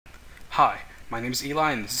Hi, my name is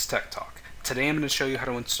Eli and this is Tech Talk. Today I'm going to show you how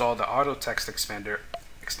to install the Auto Text Expander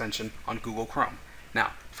extension on Google Chrome.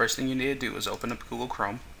 Now, first thing you need to do is open up Google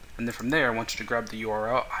Chrome, and then from there I want you to grab the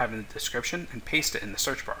URL I have in the description and paste it in the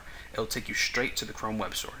search bar. It'll take you straight to the Chrome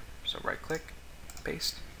Web Store. So right click,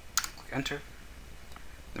 paste, click enter.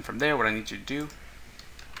 Then from there what I need you to do,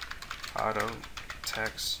 Auto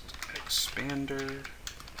Text Expander,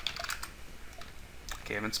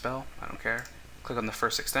 can't even spell, I don't care. Click on the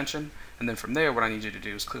first extension, and then from there what I need you to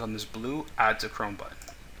do is click on this blue Add to Chrome button.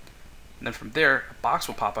 And then from there a box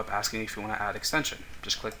will pop up asking if you want to add extension.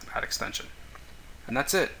 Just click Add Extension. And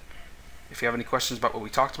that's it. If you have any questions about what we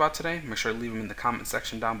talked about today, make sure to leave them in the comment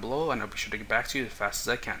section down below and I'll be sure to get back to you as fast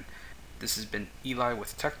as I can. This has been Eli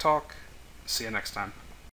with Tech Talk. See you next time.